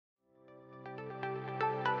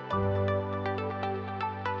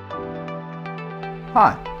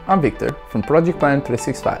Hi, I'm Victor from Project Plan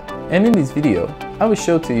 365, and in this video I will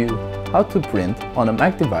show to you how to print on a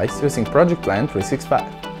Mac device using Project Plan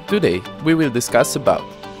 365. Today we will discuss about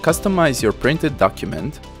customize your printed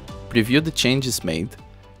document, preview the changes made,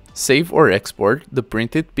 save or export the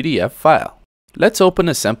printed PDF file. Let's open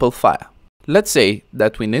a sample file. Let's say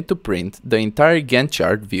that we need to print the entire Gantt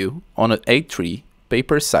chart view on an A3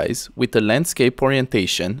 paper size with a landscape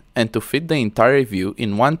orientation and to fit the entire view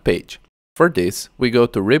in one page. For this, we go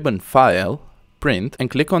to Ribbon File, Print, and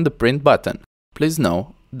click on the Print button. Please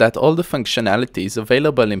know that all the functionalities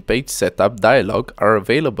available in Page Setup dialog are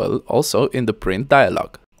available also in the Print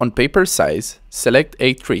dialog. On paper size, select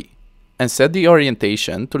A3 and set the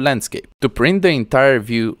orientation to landscape. To print the entire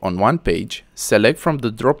view on one page, select from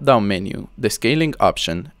the drop-down menu the scaling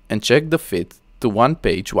option and check the fit to one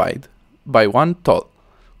page wide by one tall.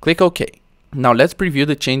 Click OK. Now let's preview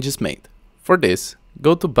the changes made. For this,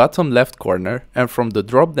 go to bottom left corner and from the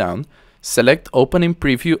drop-down, select Open in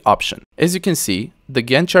Preview option. As you can see, the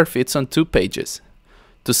Gantt chart fits on 2 pages.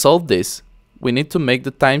 To solve this, we need to make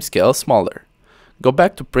the timescale smaller. Go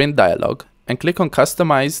back to Print dialog and click on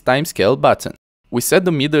Customize Timescale button. We set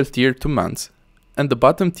the middle tier to months and the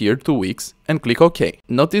bottom tier to weeks and click OK.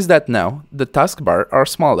 Notice that now the taskbar are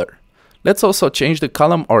smaller. Let's also change the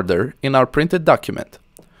column order in our printed document.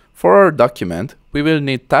 For our document, we will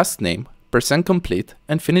need task name, % complete,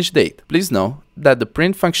 and finish date. Please know that the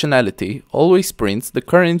print functionality always prints the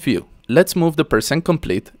current view. Let's move the %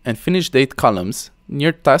 complete and finish date columns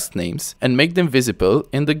near task names and make them visible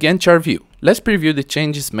in the Gantt chart view. Let's preview the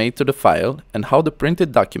changes made to the file and how the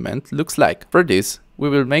printed document looks like. For this, we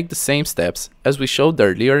will make the same steps as we showed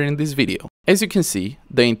earlier in this video. As you can see,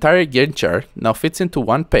 the entire Gantt chart now fits into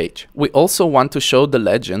one page. We also want to show the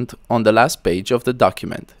legend on the last page of the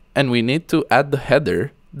document, and we need to add the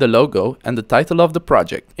header, the logo, and the title of the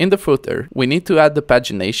project. In the footer, we need to add the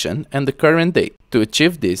pagination and the current date. To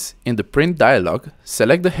achieve this, in the Print dialog,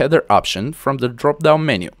 select the header option from the drop-down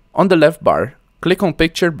menu. On the left bar, click on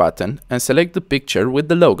Picture button and select the picture with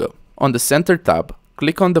the logo. On the Center tab,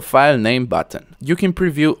 click on the File Name button. You can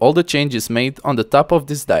preview all the changes made on the top of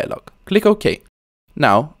this dialog. Click OK.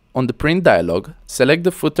 Now, on the Print dialog, select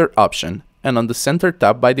the Footer option, and on the Center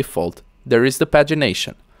tab by default, there is the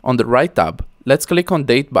pagination. On the right tab, let's click on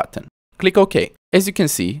Date button. Click OK. As you can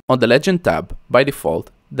see, on the Legend tab, by default,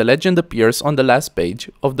 the legend appears on the last page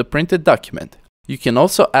of the printed document. You can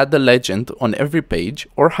also add the legend on every page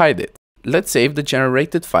or hide it. Let's save the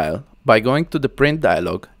generated file by going to the Print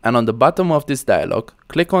dialog, and on the bottom of this dialog,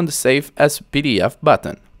 click on the Save as PDF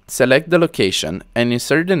button. Select the location and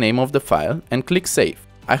insert the name of the file and click Save.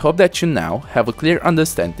 I hope that you now have a clear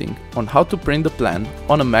understanding on how to print the plan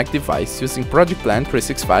on a Mac device using Project Plan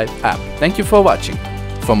 365 app. Thank you for watching.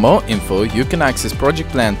 For more info, you can access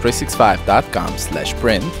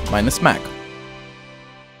projectplan365.com/print-mac.